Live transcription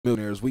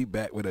Millionaires, we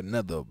back with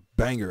another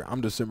banger.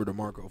 I'm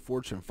DecemberDeMarco,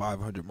 Fortune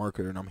 500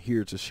 marketer, and I'm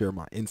here to share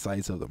my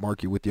insights of the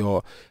market with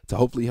y'all to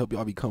hopefully help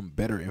y'all become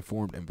better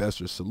informed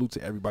investors. Salute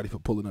to everybody for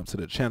pulling up to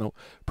the channel.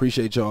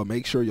 Appreciate y'all.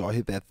 Make sure y'all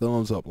hit that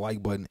thumbs up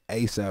like button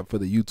ASAP for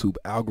the YouTube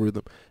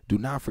algorithm. Do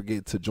not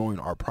forget to join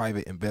our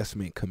private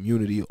investment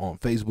community on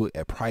Facebook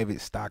at Private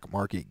Stock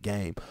Market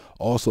Game.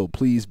 Also,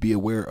 please be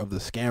aware of the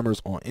scammers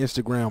on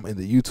Instagram and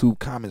the YouTube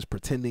comments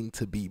pretending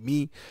to be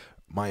me.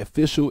 My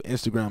official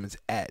Instagram is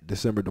at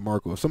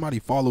DecemberDeMarco. If somebody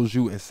follows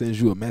you and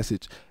sends you a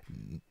message,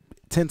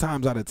 10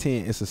 times out of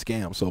 10, it's a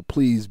scam. So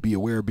please be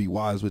aware, be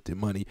wise with your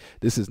money.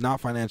 This is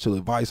not financial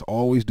advice.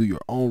 Always do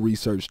your own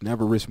research.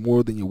 Never risk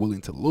more than you're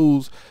willing to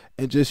lose.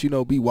 And just,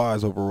 be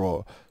wise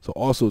overall. So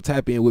also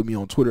tap in with me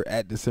on Twitter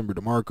at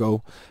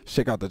DecemberDeMarco.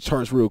 Check out the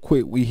charts real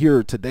quick. We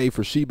here today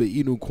for Shiba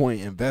Inu coin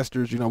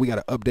investors. We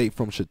got an update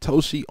from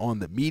Satoshi on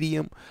the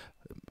medium.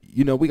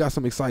 We got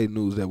some exciting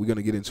news that we're going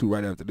to get into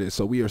right after this.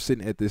 So we are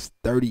sitting at this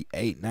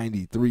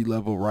 38.93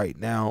 level right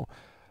now,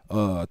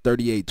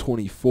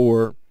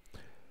 38.24.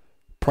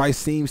 Price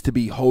seems to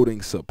be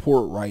holding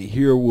support right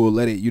here. We'll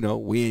let it,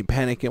 we ain't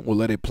panicking. We'll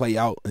let it play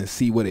out and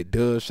see what it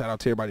does. Shout out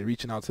to everybody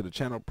reaching out to the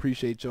channel.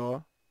 Appreciate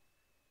y'all.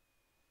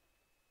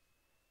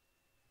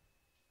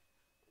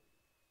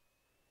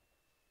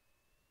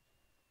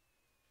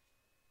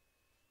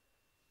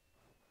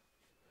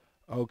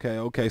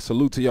 Okay.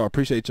 Salute to y'all.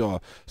 Appreciate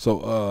y'all.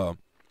 So,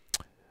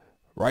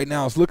 right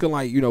now it's looking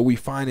like we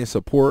finding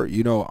support.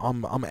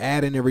 I'm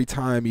adding every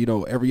time,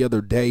 every other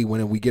day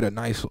when we get a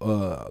nice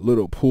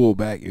little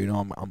pullback.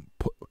 I'm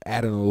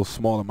adding a little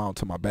small amount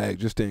to my bag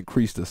just to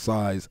increase the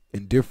size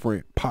in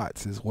different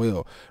pots as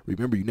well.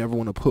 Remember, you never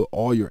want to put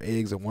all your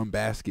eggs in one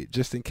basket,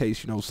 just in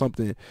case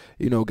something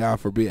God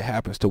forbid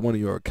happens to one of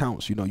your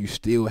accounts. You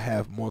still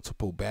have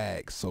multiple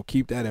bags, so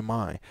keep that in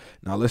mind.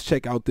 Now let's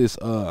check out this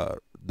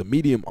the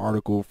Medium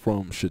article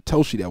from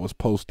Satoshi that was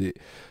posted.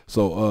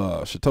 So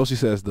Satoshi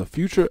says, the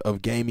future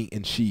of gaming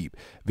in SHIB.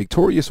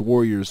 Victorious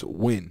warriors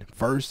win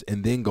first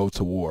and then go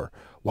to war,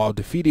 while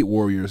defeated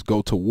warriors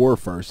go to war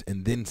first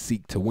and then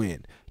seek to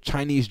win.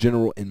 Chinese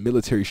general and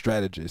military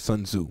strategist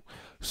Sun Tzu.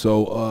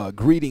 So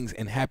greetings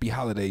and happy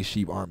holidays,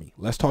 SHIB army.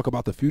 Let's talk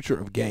about the future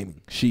of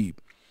gaming. SHIB.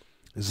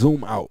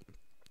 Zoom out.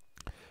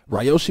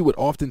 Ryoshi would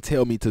often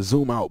tell me to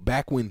zoom out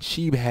back when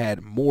SHIB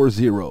had more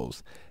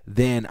zeros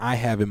than I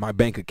have in my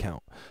bank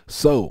account.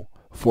 So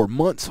for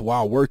months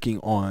while working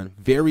on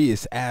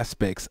various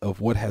aspects of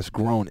what has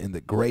grown in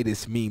the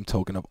greatest meme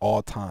token of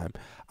all time,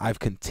 I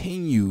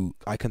continually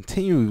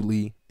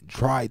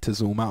tried to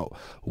zoom out.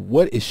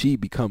 What is SHIB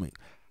becoming?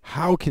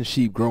 How can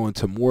SHIB grow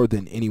into more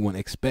than anyone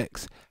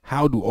expects?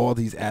 How do all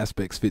these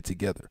aspects fit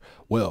together?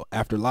 Well,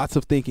 after lots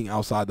of thinking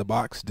outside the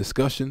box,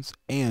 discussions,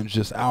 and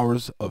just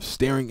hours of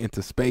staring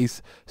into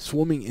space,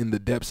 swimming in the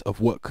depths of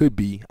what could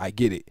be, I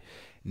get it.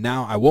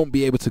 Now, I won't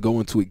be able to go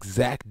into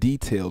exact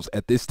details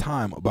at this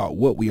time about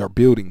what we are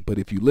building, but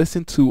if you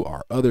listen to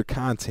our other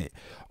content,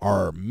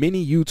 our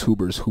many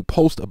YouTubers who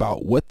post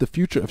about what the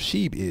future of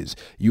SHIB is,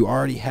 you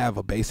already have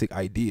a basic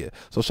idea.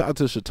 So shout out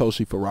to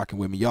Satoshi for rocking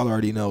with me. Y'all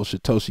already know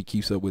Satoshi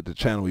keeps up with the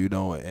channel,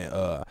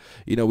 and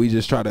we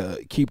just try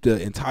to keep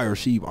the entire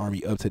SHIB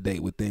army up to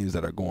date with things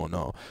that are going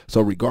on.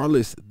 So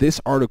regardless, this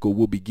article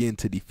will begin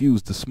to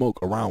diffuse the smoke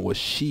around what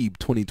SHIB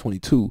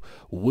 2022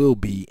 will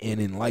be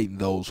and enlighten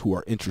those who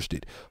are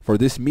interested. For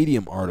this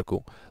Medium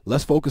article,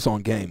 let's focus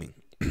on gaming.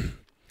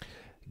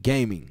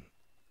 Gaming.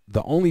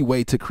 The only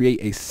way to create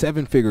a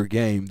seven-figure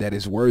game that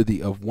is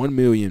worthy of 1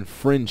 million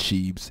friend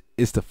SHIBs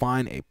is to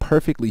find a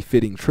perfectly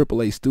fitting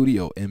AAA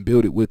studio and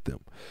build it with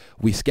them.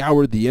 We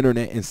scoured the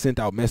internet and sent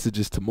out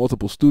messages to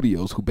multiple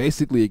studios who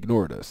basically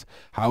ignored us.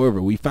 However,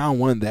 we found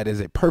one that is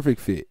a perfect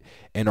fit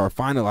and are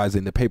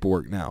finalizing the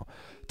paperwork now.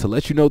 To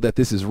let you know that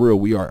this is real,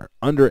 we are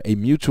under a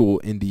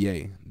mutual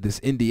NDA. This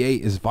NDA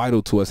is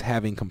vital to us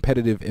having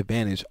competitive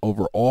advantage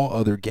over all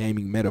other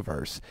gaming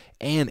metaverse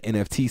and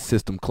NFT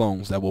system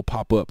clones that will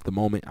pop up the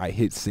moment I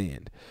hit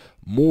send.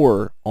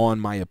 More on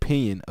my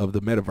opinion of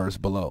the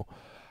metaverse below.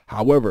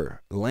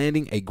 However,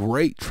 landing a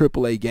great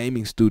AAA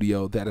gaming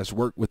studio that has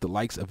worked with the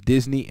likes of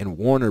Disney and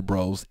Warner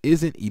Bros.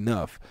 Isn't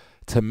enough.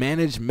 To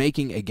manage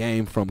making a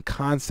game from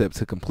concept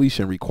to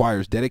completion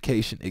requires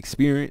dedication,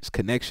 experience,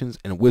 connections,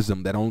 and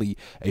wisdom that only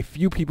a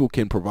few people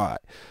can provide.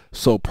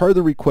 So per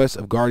the request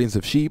of Guardians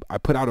of SHIB, I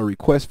put out a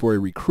request for a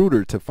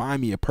recruiter to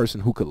find me a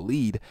person who could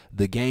lead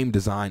the game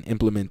design,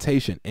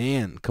 implementation,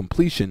 and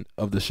completion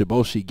of the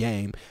Shiboshi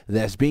game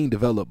that's being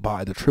developed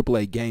by the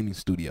AAA gaming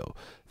studio.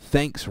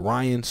 Thanks,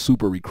 Ryan,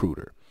 Super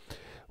Recruiter.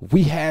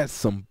 We had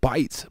some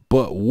bites,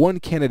 but one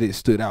candidate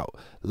stood out.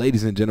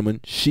 Ladies and gentlemen,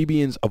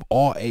 Shibians of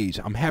all age,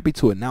 I'm happy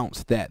to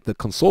announce that the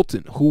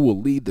consultant who will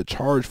lead the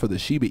charge for the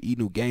Shiba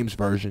Inu games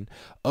version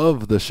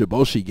of the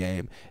Shiboshi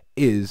game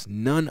is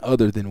none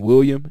other than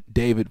William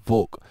David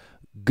Volk.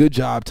 Good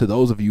job to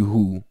those of you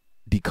who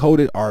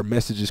decoded our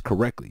messages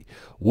correctly.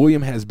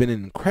 William has been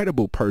an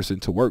incredible person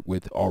to work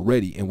with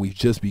already, and we've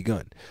just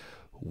begun.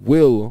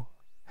 Will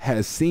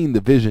has seen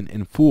the vision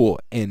in full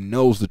and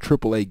knows the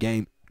AAA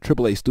game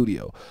AAA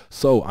studio.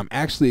 So I'm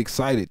actually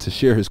excited to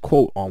share his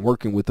quote on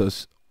working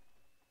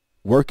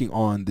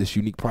on this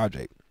unique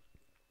project.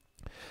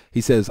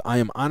 He says, "I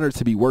am honored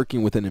to be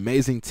working with an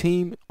amazing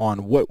team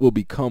on what will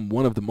become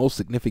one of the most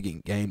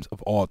significant games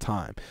of all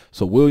time."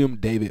 So William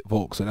David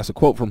Volk. So that's a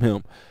quote from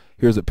him.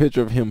 Here's a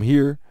picture of him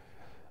here.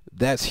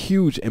 That's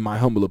huge in my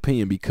humble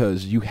opinion,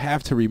 because you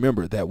have to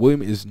remember that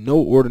William is no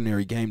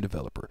ordinary game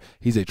developer.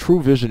 He's a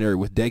true visionary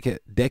with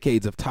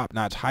decades of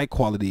top-notch,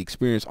 high-quality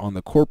experience on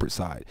the corporate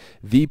side,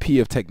 VP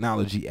of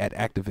technology at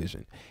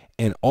Activision,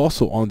 and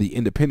also on the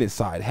independent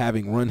side,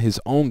 having run his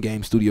own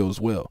game studio as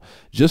well.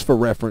 Just for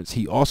reference,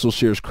 he also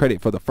shares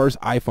credit for the first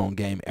iPhone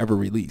game ever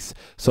released.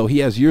 So he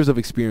has years of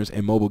experience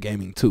in mobile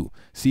gaming too.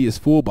 See his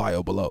full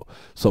bio below.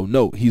 So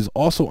note, he's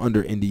also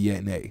under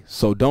NDA,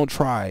 so don't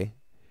try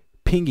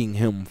pinging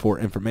him for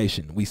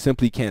information. We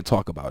simply can't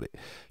talk about it.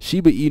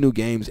 Shiba Inu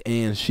Games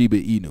and Shiba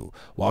Inu.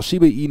 While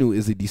Shiba Inu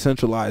is a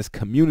decentralized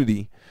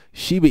community,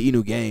 Shiba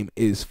Inu game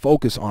is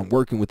focused on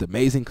working with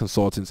amazing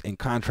consultants and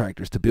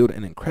contractors to build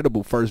an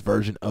incredible first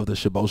version of the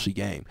Shiboshi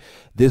game.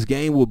 This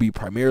game will be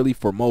primarily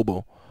for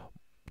mobile.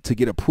 To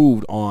get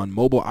approved on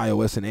mobile,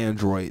 iOS, and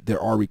Android, there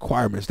are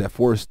requirements that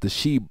force the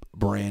SHIB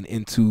brand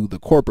into the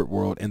corporate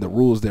world and the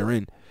rules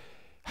therein.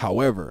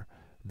 However,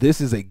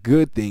 this is a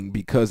good thing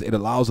because it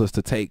allows us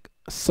to take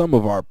some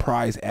of our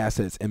prized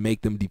assets and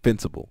make them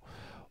defensible.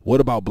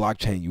 What about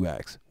blockchain, you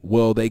ask?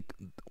 Well,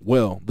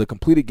 the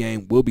completed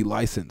game will be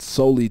licensed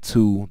solely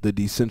to the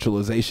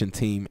decentralization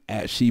team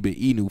at Shiba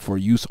Inu for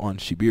use on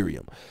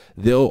Shibarium.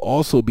 They'll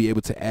also be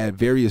able to add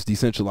various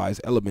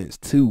decentralized elements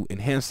to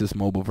enhance this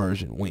mobile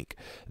version, wink.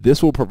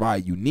 This will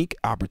provide unique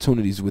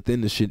opportunities within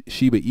the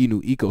Shiba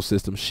Inu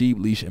ecosystem, Shib,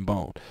 Leash, and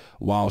Bone,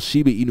 while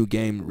Shiba Inu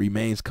game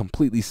remains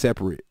completely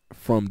separate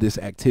from this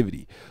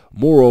activity.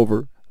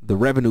 Moreover, the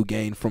revenue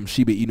gained from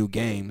Shiba Inu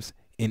games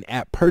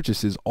in-app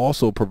purchases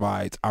also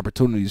provides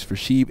opportunities for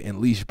Shib and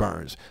Leash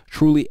burns.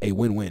 Truly a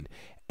win-win.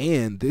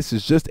 And this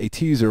is just a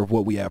teaser of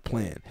what we have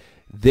planned.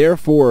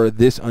 Therefore,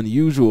 this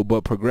unusual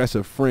but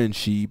progressive friend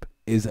Shib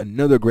is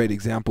another great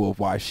example of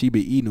why Shiba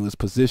Inu is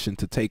positioned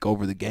to take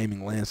over the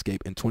gaming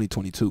landscape in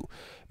 2022.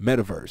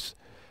 Metaverse.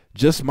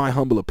 Just my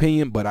humble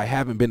opinion, but I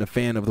haven't been a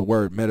fan of the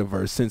word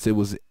metaverse since it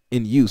was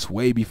in use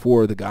way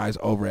before the guys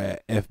over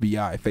at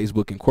FBI,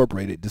 Facebook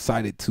Incorporated,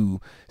 decided to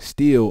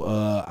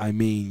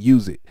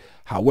use it.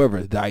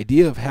 However, the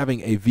idea of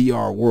having a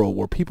VR world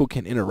where people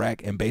can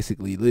interact and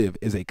basically live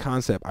is a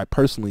concept I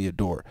personally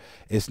adore.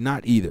 It's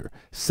not either.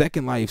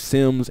 Second Life,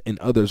 Sims, and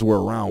others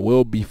were around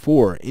well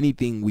before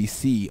anything we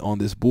see on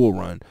this bull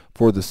run,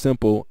 for the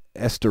simple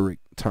asterisk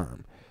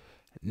term.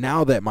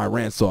 Now that my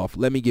rant's off,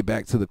 let me get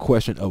back to the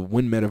question of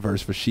when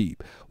metaverse for Shib.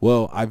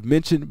 Well, I've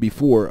mentioned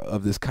before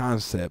of this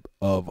concept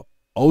of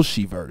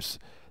Oshiverse.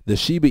 The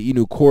Shiba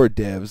Inu core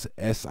devs,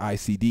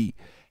 SICD,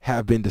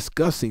 have been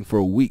discussing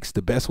for weeks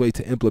the best way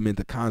to implement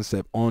the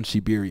concept on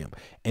Shibarium.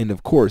 And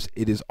of course,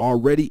 it is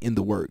already in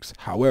the works.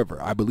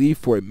 However, I believe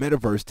for a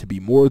metaverse to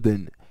be more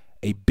than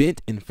a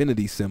bent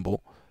infinity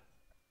symbol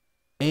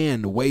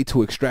and way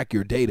to extract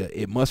your data,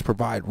 it must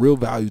provide real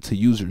value to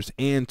users,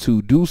 and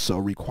to do so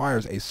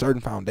requires a certain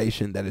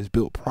foundation that is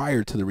built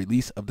prior to the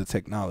release of the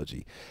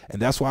technology.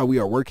 And that's why we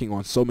are working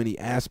on so many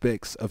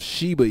aspects of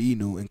Shiba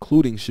Inu,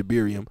 including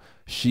Shibarium,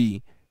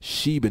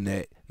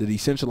 Shibanet, the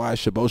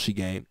decentralized Shiboshi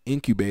game,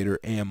 incubator,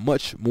 and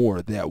much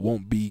more that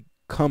won't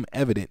become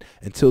evident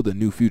until the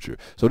new future.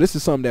 So this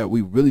is something that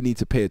we really need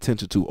to pay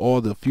attention to,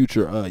 all the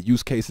future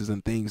use cases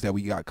and things that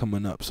we got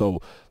coming up. So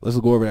let's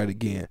go over that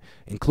again,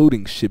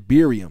 including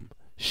Shibarium,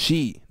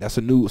 that's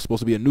supposed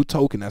to be a new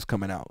token that's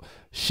coming out,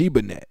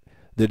 Shibanet,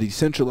 the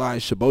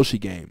decentralized Shiboshi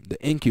game,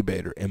 the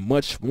incubator, and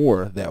much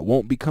more that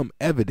won't become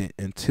evident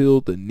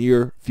until the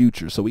near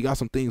future. So we got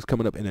some things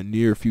coming up in the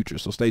near future,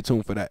 so stay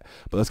tuned for that.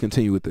 But let's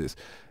continue with this.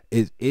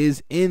 It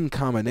is in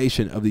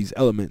combination of these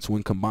elements,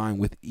 when combined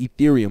with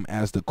Ethereum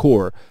as the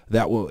core,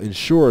 that will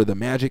ensure the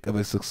magic of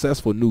a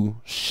successful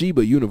new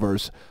Shiba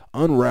universe,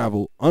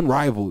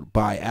 unrivaled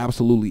by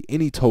absolutely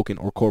any token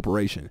or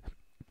corporation.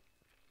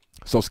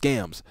 So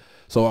scams.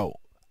 So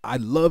I'd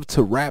love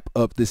to wrap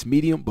up this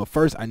medium, but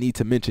first I need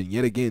to mention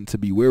yet again to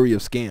be wary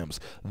of scams.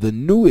 The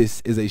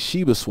newest is a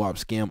shibaswap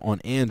scam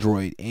on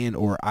Android and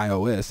or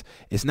iOS.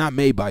 It's not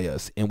made by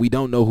us, and we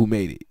don't know who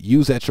made it.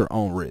 Use at your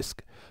own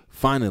risk.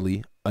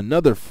 Finally,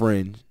 another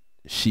friend,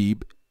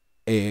 Shib,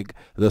 egg,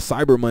 the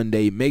Cyber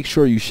Monday. Make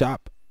sure you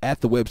shop at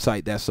the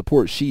website that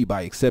supports Shib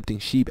by accepting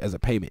Shib as a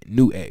payment,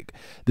 New Egg.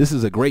 This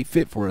is a great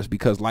fit for us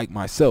because, like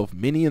myself,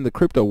 many in the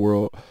crypto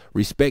world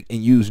respect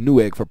and use New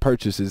Egg for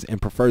purchases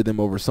and prefer them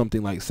over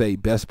something like, say,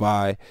 Best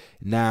Buy.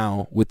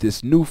 Now, with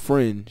this new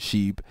friend,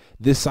 Shib,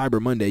 this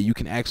Cyber Monday, you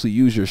can actually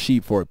use your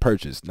Shib for a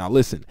purchase. Now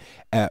listen,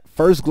 at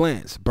first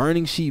glance,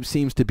 burning Shib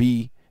seems to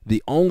be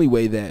the only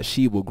way that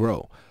Shib will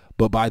grow.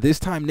 But by this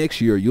time next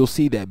year, you'll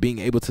see that being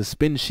able to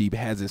spend Shib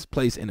has its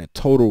place in a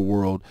total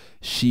world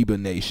Shiba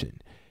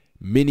nation.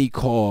 Many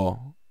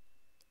call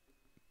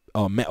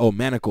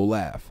maniacal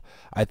laugh.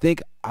 I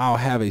think I'll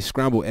have a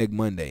scrambled egg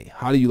Monday.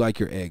 How do you like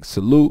your eggs?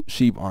 Salute,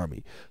 Sheep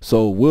Army.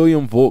 So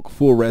William Volk,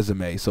 full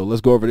resume. So let's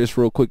go over this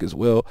real quick as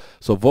well.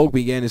 So Volk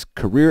began his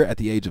career at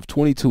the age of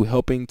 22,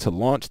 helping to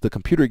launch the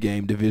computer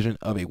game division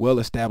of a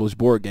well-established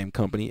board game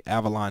company,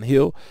 Avalon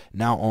Hill,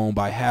 now owned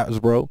by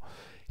Hasbro.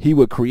 He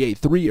would create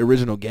 3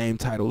 original game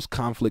titles,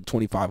 Conflict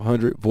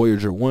 2500,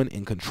 Voyager 1,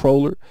 and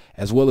Controller,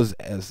 as well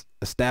as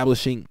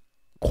establishing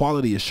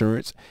quality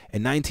assurance.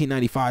 In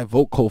 1995,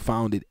 Volk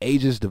co-founded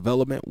Aegis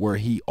Development, where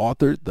he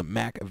authored the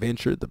Mac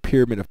Venture, the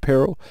Pyramid of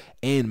Peril,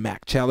 and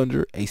Mac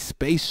Challenger, a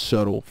space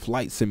shuttle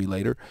flight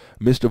simulator.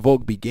 Mr.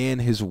 Volk began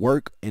his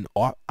work in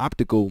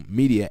optical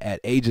media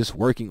at Aegis,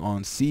 working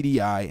on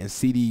CDI and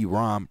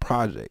CD-ROM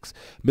projects.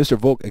 Mr.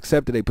 Volk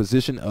accepted a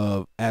position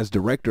as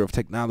Director of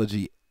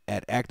Technology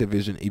at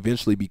Activision,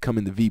 eventually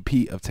becoming the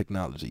VP of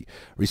Technology.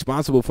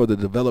 Responsible for the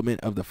development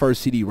of the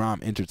first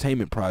CD-ROM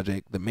entertainment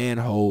project, The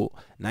Manhole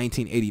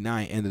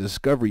 1989, and the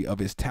discovery of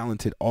his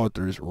talented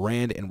authors,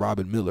 Rand and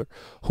Robin Miller,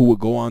 who would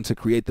go on to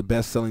create the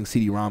best-selling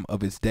CD-ROM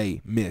of its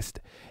day, Myst.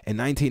 In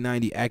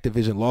 1990,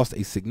 Activision lost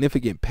a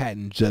significant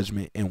patent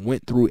judgment and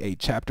went through a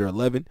Chapter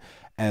 11.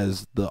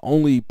 As the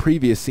only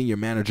previous senior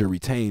manager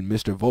retained,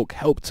 Mr. Volk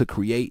helped to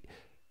create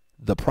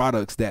the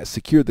products that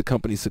secured the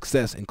company's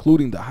success,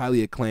 including the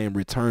highly acclaimed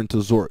Return to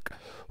Zork,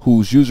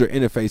 whose user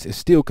interface is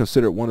still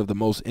considered one of the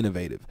most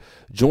innovative.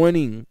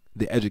 Joining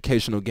the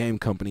educational game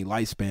company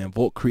Lightspan,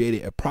 Volk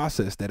created a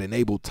process that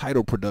enabled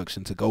title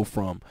production to go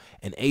from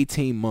an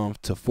 18-month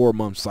to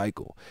 4-month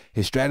cycle.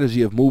 His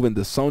strategy of moving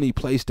the Sony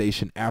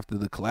PlayStation after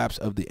the collapse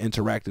of the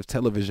interactive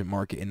television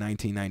market in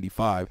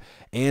 1995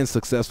 and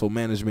successful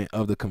management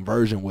of the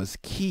conversion was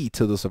key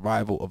to the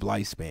survival of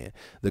Lightspan.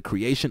 The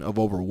creation of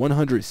over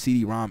 100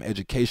 CD-ROM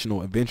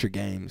educational adventure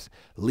games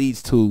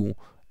leads to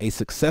a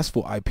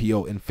successful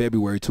IPO in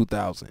February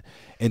 2000.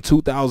 In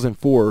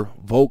 2004,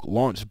 Volk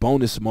launched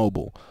Bonus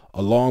Mobile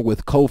along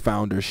with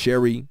co-founder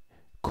Sherry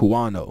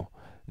Kuano.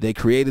 They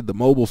created the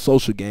mobile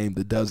social game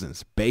The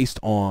Dozens, based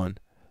on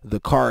the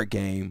card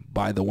game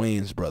by the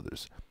Wayans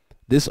brothers.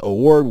 This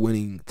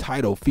award-winning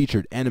title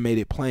featured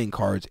animated playing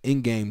cards,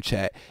 in-game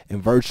chat,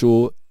 and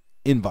virtual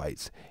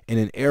invites in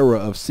an era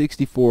of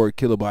 64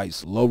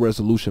 kilobytes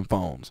low-resolution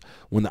phones.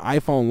 When the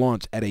iPhone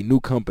launched at a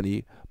new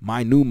company,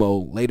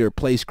 MyNumo, later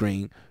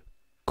PlayScreen,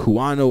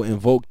 Kuano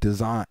and Volk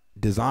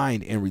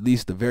designed and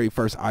released the very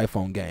first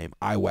iPhone game,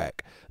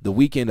 iWhack, the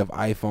weekend of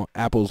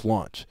Apple's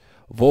launch.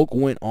 Volk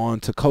went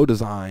on to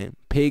co-design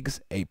Pigs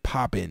a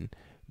Poppin',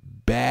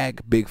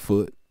 Bag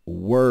Bigfoot,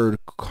 Word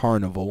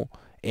Carnival,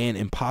 and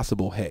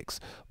Impossible Hex.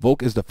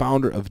 Volk is the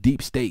founder of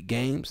Deep State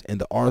Games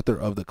and the author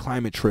of the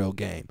Climate Trail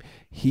game.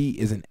 He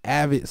is an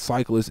avid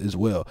cyclist as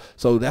well.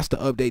 So that's the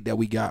update that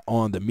we got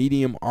on the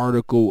Medium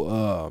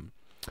article.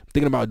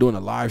 Thinking about doing a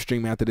live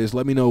stream after this.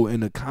 Let me know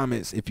in the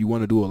comments if you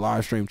want to do a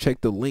live stream.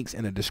 Check the links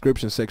in the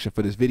description section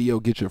for this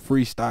video. Get your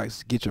free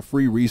stocks, get your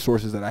free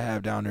resources that I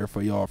have down there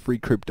for y'all, free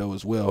crypto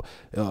as well.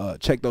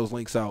 Check those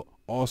links out.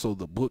 Also,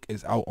 the book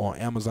is out on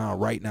Amazon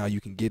right now.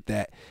 You can get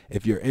that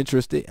if you're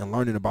interested in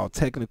learning about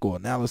technical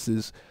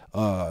analysis.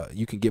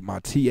 You can get my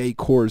TA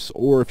course,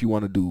 or if you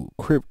want to do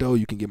crypto,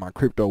 you can get my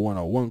Crypto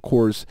 101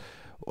 course,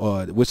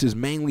 which is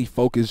mainly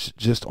focused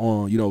just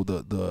on, you know,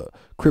 the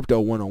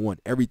Crypto 101,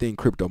 everything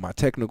crypto. My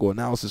technical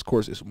analysis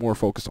course is more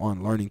focused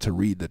on learning to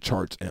read the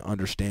charts and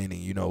understanding,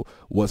 you know,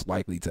 what's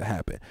likely to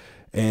happen.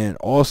 And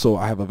also,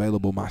 I have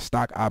available my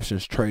stock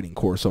options trading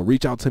course. So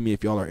reach out to me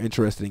if y'all are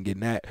interested in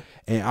getting that,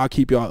 and I'll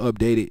keep y'all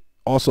updated.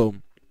 Also,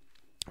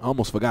 I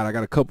almost forgot, I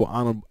got a couple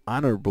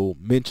honorable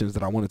mentions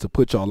that I wanted to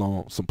put y'all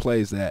on, some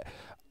plays that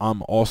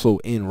I'm also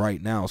in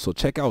right now. So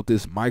check out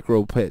this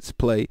Micro Pets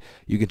play.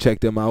 You can check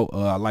them out.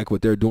 I like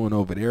what they're doing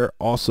over there.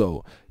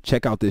 Also,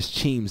 check out this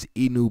Shiba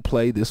Inu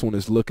play. This one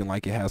is looking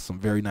like it has some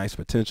very nice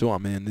potential.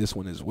 I'm in this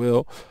one as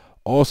well.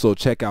 Also,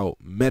 check out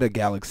Meta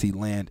Galaxy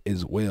Land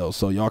as well.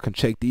 So y'all can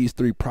check these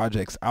 3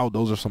 projects out.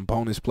 Those are some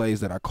bonus plays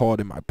that I called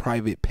in my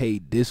private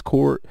paid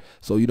Discord.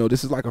 So, you know,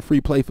 this is like a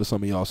free play for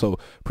some of y'all. So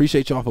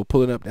appreciate y'all for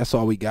pulling up. That's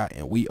all we got,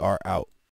 and we are out.